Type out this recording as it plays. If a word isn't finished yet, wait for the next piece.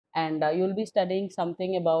and you will be studying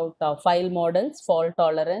something about file models, fault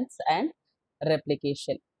tolerance, and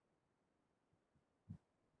replication.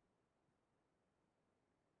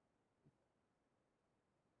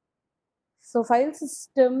 So file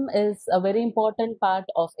system is a very important part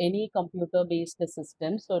of any computer-based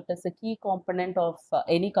system. So it is a key component of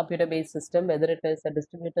any computer-based system, whether it is a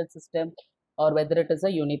distributed system or whether it is a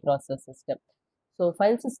uniprocess system. So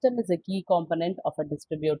file system is a key component of a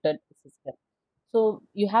distributed system. So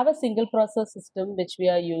you have a single process system which we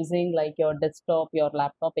are using like your desktop, your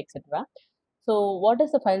laptop, etc. So what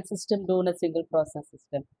does the file system do in a single process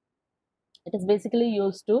system? It is basically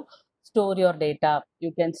used to store your data.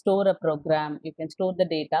 You can store a program, you can store the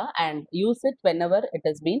data and use it whenever it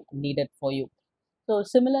has been needed for you. So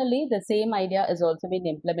similarly, the same idea is also been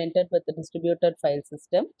implemented with the distributed file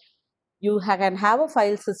system. You can have a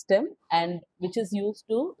file system and which is used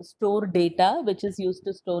to store data, which is used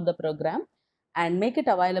to store the program and make it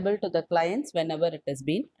available to the clients whenever it has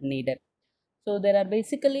been needed. So there are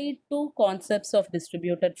basically two concepts of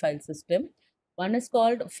distributed file system. One is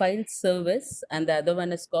called file service and the other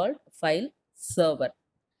one is called file server.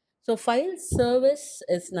 So file service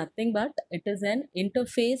is nothing but it is an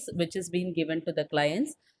interface which is being given to the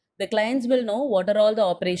clients. The clients will know what are all the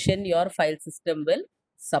operation your file system will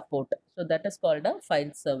support. So that is called a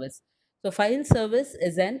file service. So file service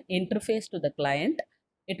is an interface to the client.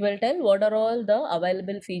 It will tell what are all the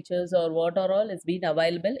available features or what are all is being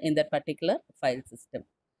available in that particular file system.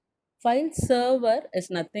 File server is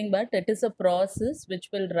nothing but it is a process which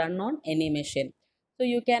will run on any machine. So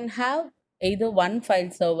you can have either one file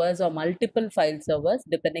servers or multiple file servers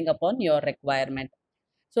depending upon your requirement.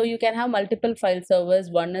 So you can have multiple file servers.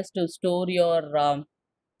 One is to store your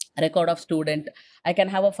record of student. I can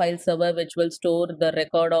have a file server which will store the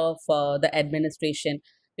record of the administration.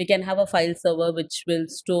 We can have a file server which will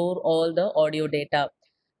store all the audio data,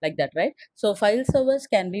 like that, right? So file servers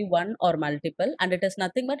can be one or multiple and it is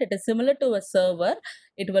nothing but it is similar to a server.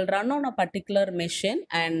 It will run on a particular machine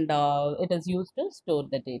and it is used to store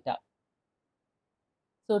the data.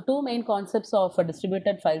 So two main concepts of a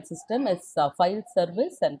distributed file system is file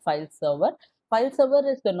service and file server. File server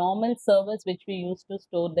is the normal service which we use to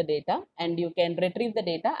store the data and you can retrieve the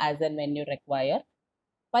data as and when you require.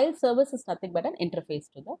 File service is nothing but an interface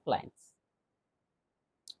to the clients.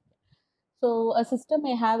 So a system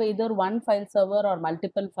may have either one file server or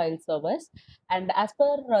multiple file servers. And as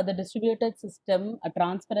per the distributed system, a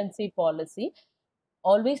transparency policy,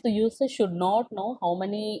 always the user should not know how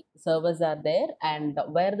many servers are there and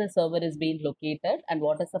where the server is being located and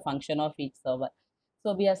what is the function of each server.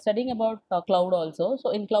 So we are studying about cloud also.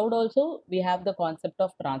 So in cloud also, we have the concept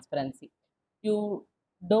of transparency. You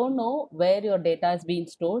don't know where your data is being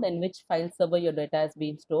stored and which file server your data is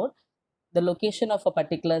being stored, the location of a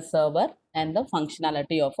particular server and the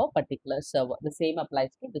functionality of a particular server. The same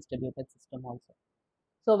applies to distributed system also.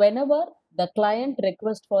 So whenever the client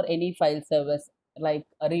requests for any file service, like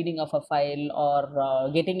a reading of a file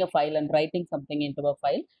or getting a file and writing something into a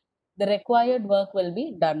file, the required work will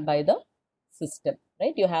be done by the system,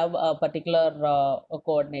 right? You have a particular a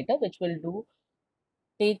coordinator which will do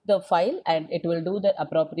take the file and it will do the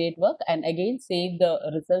appropriate work and again save the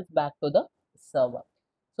results back to the server.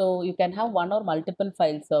 So you can have one or multiple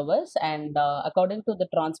file servers and according to the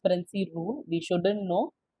transparency rule, we shouldn't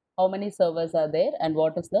know how many servers are there and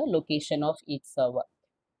what is the location of each server.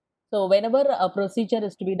 So whenever a procedure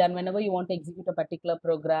is to be done, whenever you want to execute a particular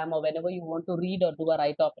program or whenever you want to read or do a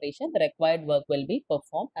write operation, the required work will be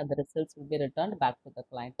performed and the results will be returned back to the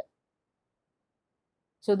client.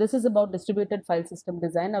 So this is about distributed file system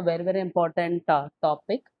design, a very, very important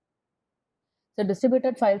topic. So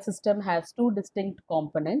distributed file system has two distinct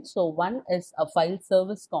components. So one is a file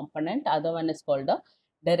service component, other one is called a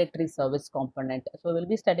directory service component. So we'll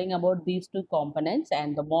be studying about these two components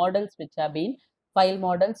and the models which have been file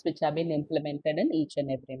models which have been implemented in each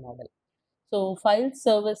and every model. So file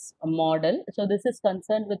service model. So this is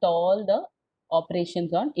concerned with all the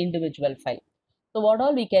operations on individual file. So what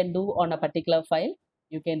all we can do on a particular file?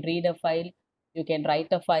 You can read a file, you can write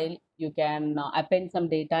a file, you can append some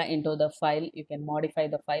data into the file, you can modify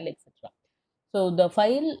the file, etc. So the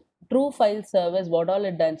true file service, what all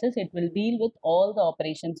it does is it will deal with all the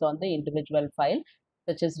operations on the individual file,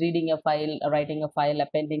 such as reading a file, writing a file,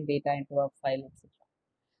 appending data into a file, etc.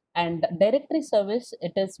 And directory service,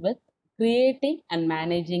 it is with creating and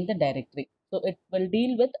managing the directory. So it will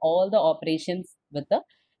deal with all the operations with the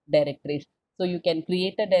directories. So you can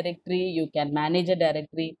create a directory, you can manage a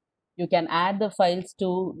directory, you can add the files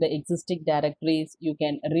to the existing directories, you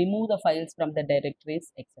can remove the files from the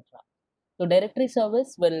directories, etc. So directory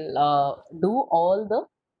service will do all the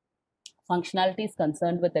functionalities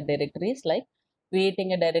concerned with the directories, like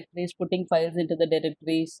creating a directories, putting files into the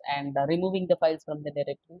directories, and removing the files from the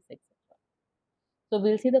directories, etc. So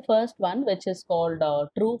we'll see the first one, which is called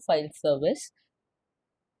true file service.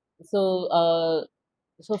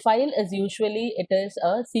 So file is usually, it is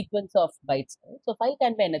a sequence of bytes. So file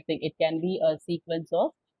can be anything. It can be a sequence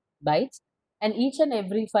of bytes, and each and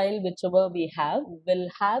every file whichever we have will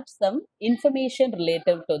have some information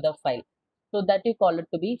relative to the file. So that you call it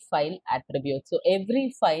to be file attributes. So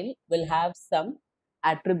every file will have some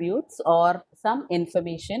attributes or some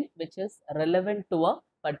information which is relevant to a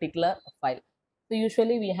particular file. So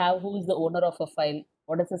usually we have who is the owner of a file,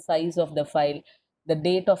 what is the size of the file, the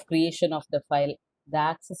date of creation of the file, the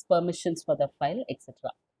access permissions for the file, etc.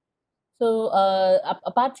 So,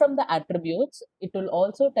 apart from the attributes, it will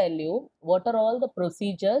also tell you what are all the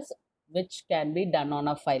procedures which can be done on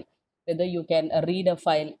a file. Whether you can read a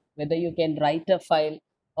file, whether you can write a file,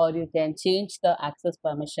 or you can change the access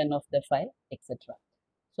permission of the file, etc.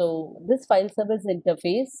 So, this file service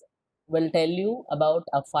interface will tell you about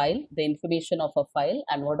a file, the information of a file,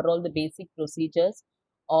 and what are all the basic procedures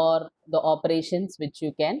or the operations which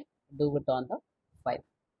you can do it on the file.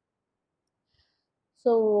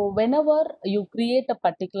 So whenever you create a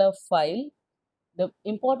particular file, the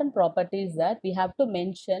important property is that we have to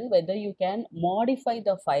mention whether you can modify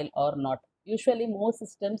the file or not. Usually most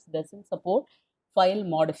systems doesn't support file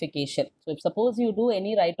modification. So if suppose you do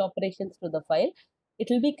any write operations to the file, it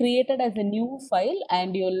will be created as a new file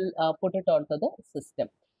and you'll put it onto the system.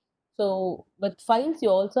 So with files, you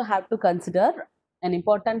also have to consider an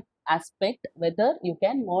important aspect, whether you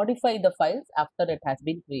can modify the files after it has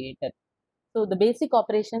been created. So the basic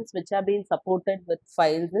operations which are being supported with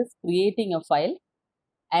files is creating a file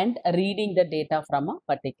and reading the data from a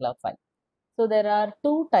particular file. So there are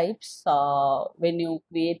two types when you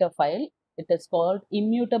create a file. It is called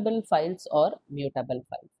immutable files or mutable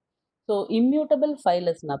files. So immutable file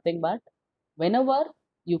is nothing but whenever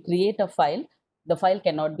you create a file, the file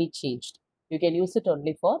cannot be changed. You can use it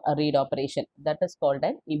only for a read operation. That is called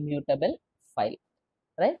an immutable file,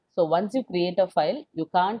 right? So once you create a file, you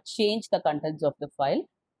can't change the contents of the file.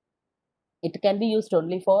 It can be used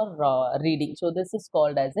only for reading. So this is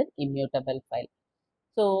called as an immutable file.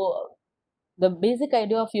 So the basic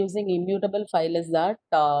idea of using immutable file is that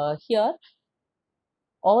here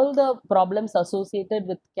all the problems associated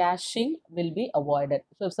with caching will be avoided.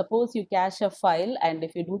 So if suppose you cache a file and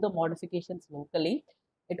if you do the modifications locally,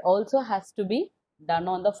 it also has to be done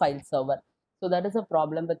on the file server. So that is a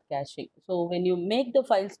problem with caching. So when you make the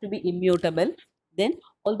files to be immutable, then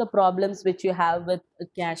all the problems which you have with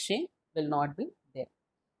caching will not be there.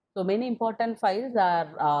 So many important files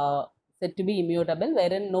are said to be immutable,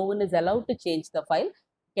 wherein no one is allowed to change the file.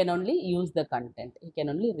 He can only use the content. He can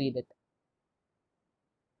only read it.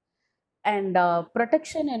 And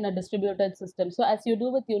protection in a distributed system. So as you do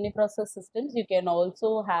with uniprocess systems, you can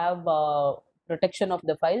also have protection of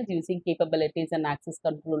the files using capabilities and access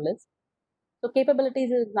control list. So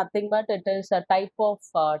capabilities is nothing but it is a type of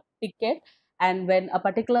ticket, and when a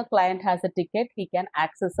particular client has a ticket, he can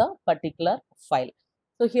access a particular file.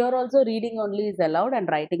 So here also reading only is allowed and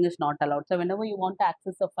writing is not allowed. So whenever you want to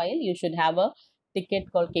access a file, you should have a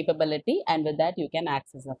ticket called capability, and with that you can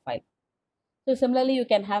access a file. So similarly, you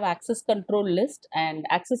can have access control list, and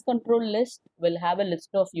access control list will have a list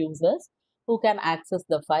of users who can access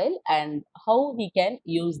the file and how he can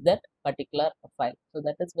use that particular file. So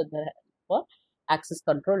that is with the for access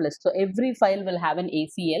control list. So every file will have an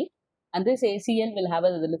ACL, and this ACL will have a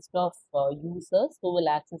list of users who will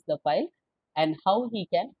access the file and how he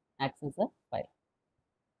can access the file.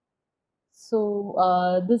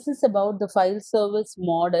 So this is about the file service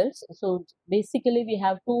models. So basically we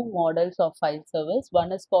have two models of file service.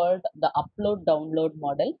 One is called the upload download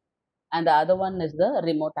model and the other one is the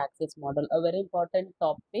remote access model. A very important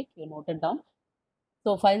topic, you note it down.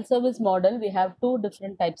 So file service model, we have two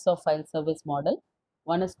different types of file service model.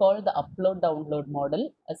 One is called the upload download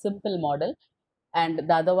model, a simple model, and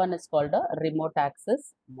the other one is called a remote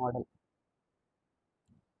access model.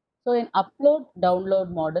 So in upload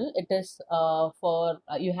download model, it is for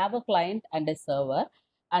you have a client and a server,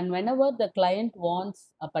 and whenever the client wants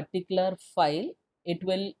a particular file, it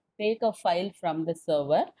will take a file from the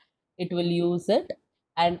server, it will use it,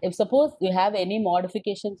 and if suppose you have any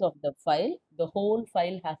modifications of the file, the whole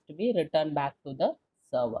file has to be returned back to the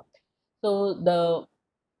server. So the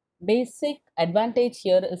basic advantage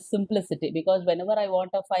here is simplicity, because whenever I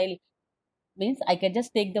want a file, means I can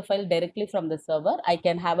just take the file directly from the server. I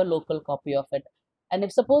can have a local copy of it. And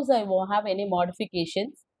if suppose I won't have any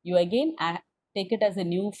modifications, you again take it as a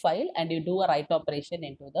new file and you do a write operation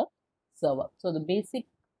into the server. So the basic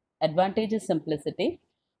advantage is simplicity.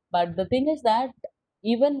 But the thing is that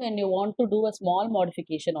even when you want to do a small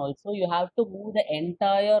modification also, you have to move the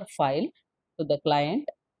entire file to the client.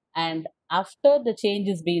 And after the change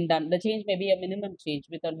is being done, the change may be a minimum change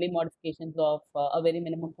with only modifications of a very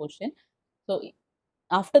minimum portion. So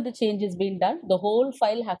after the change is being done, the whole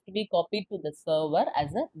file has to be copied to the server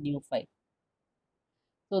as a new file.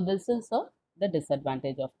 So this is the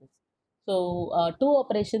disadvantage of this. So two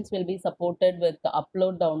operations will be supported with the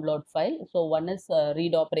upload download file. So one is a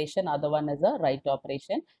read operation, other one is a write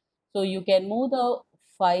operation. So you can move the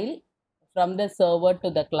file from the server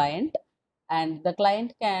to the client, and the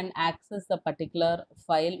client can access a particular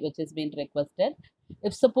file which is being requested.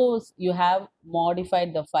 If suppose you have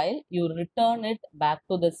modified the file, you return it back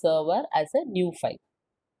to the server as a new file.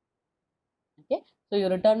 Okay, so you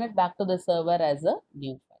return it back to the server as a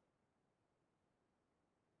new file.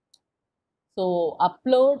 So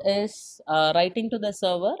upload is writing to the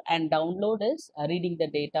server, and download is reading the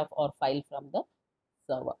data or file from the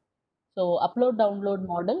server. So upload download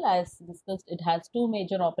model, as discussed, it has two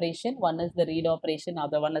major operation. One is the read operation,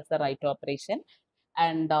 other one is the write operation.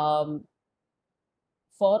 And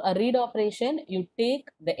for a read operation, you take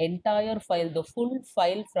the entire file, the full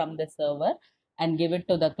file from the server, and give it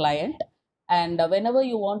to the client. And whenever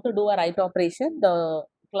you want to do a write operation, the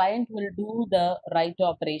client will do the write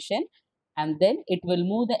operation, and then it will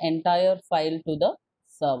move the entire file to the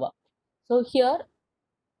server. So here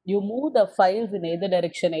you move the files in either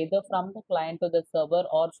direction, either from the client to the server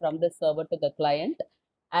or from the server to the client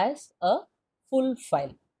as a full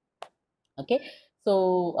file. Okay,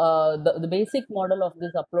 so the basic model of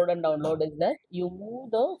this upload and download is that you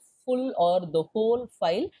move the full or the whole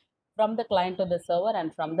file from the client to the server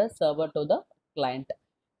and from the server to the client.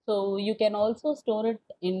 So you can also store it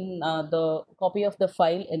in the copy of the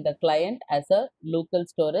file in the client as a local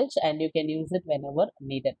storage, and you can use it whenever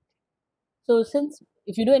needed. So since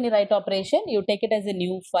if you do any write operation, you take it as a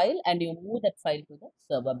new file and you move that file to the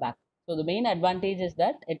server back. So the main advantage is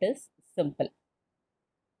that it is simple.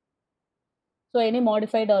 So any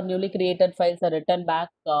modified or newly created files are returned back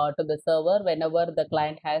to the server whenever the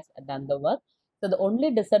client has done the work. So the only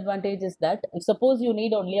disadvantage is that if suppose you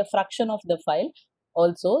need only a fraction of the file,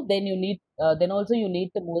 also then you need you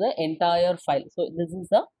need to move the entire file. So this is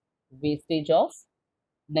a wastage of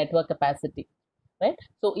network capacity, right?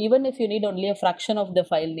 So even if you need only a fraction of the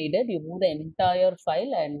file needed, you move the entire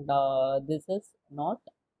file, and this is not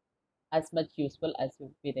as much useful as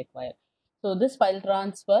would be required. So this file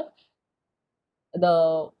transfer,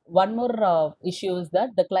 the one more issue is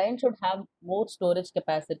that the client should have more storage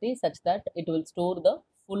capacity such that it will store the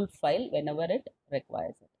full file whenever it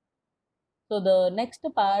requires it. So the next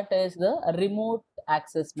part is the remote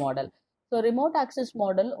access model. So remote access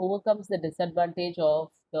model overcomes the disadvantage of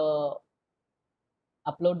the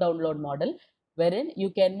upload download model, wherein you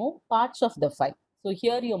can move parts of the file. So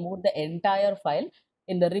here you move the entire file.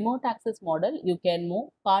 In the remote access model, you can move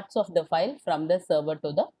parts of the file from the server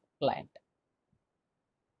to the client.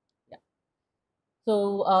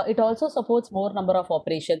 So it also supports more number of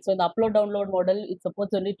operations. So in the upload download model, it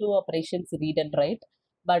supports only two operations, read and write.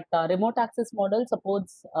 But remote access model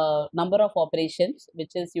supports number of operations,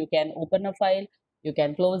 which is you can open a file, you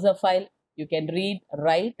can close a file, you can read,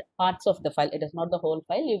 write parts of the file. It is not the whole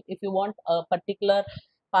file. If you want a particular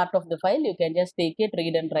part of the file, you can just take it,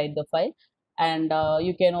 read and write the file. And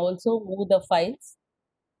you can also move the files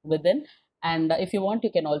within, and if you want,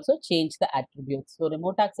 you can also change the attributes. So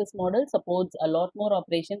remote access model supports a lot more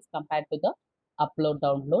operations compared to the upload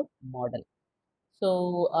download model.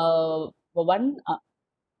 So one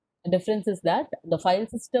difference is that the file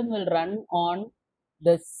system will run on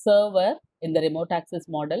the server in the remote access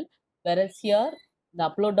model, whereas here the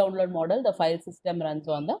upload download model, the file system runs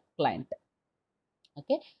on the client.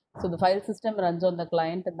 Okay, so the file system runs on the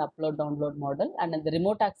client in the upload download model, and in the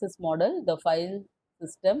remote access model, the file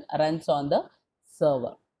system runs on the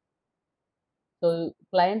server. So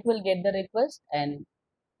client will get the request and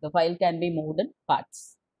the file can be moved in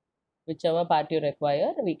parts. Whichever part you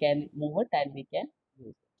require, we can move it and we can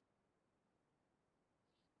use it.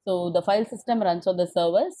 So the file system runs on the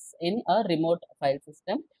servers in a remote file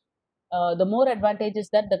system. The more advantage is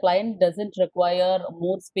that the client doesn't require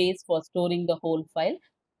more space for storing the whole file.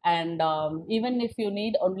 And even if you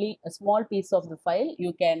need only a small piece of the file,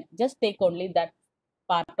 you can just take only that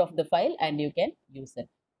part of the file and you can use it.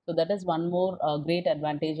 So that is one more great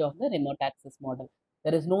advantage of the remote access model.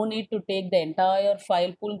 There is no need to take the entire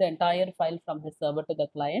file, pull the entire file from the server to the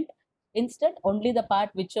client. Instead, only the part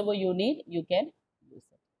whichever you need, you can use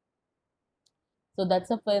it. So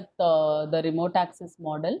that's up with the remote access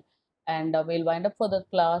model, and we'll wind up for the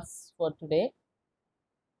class for today.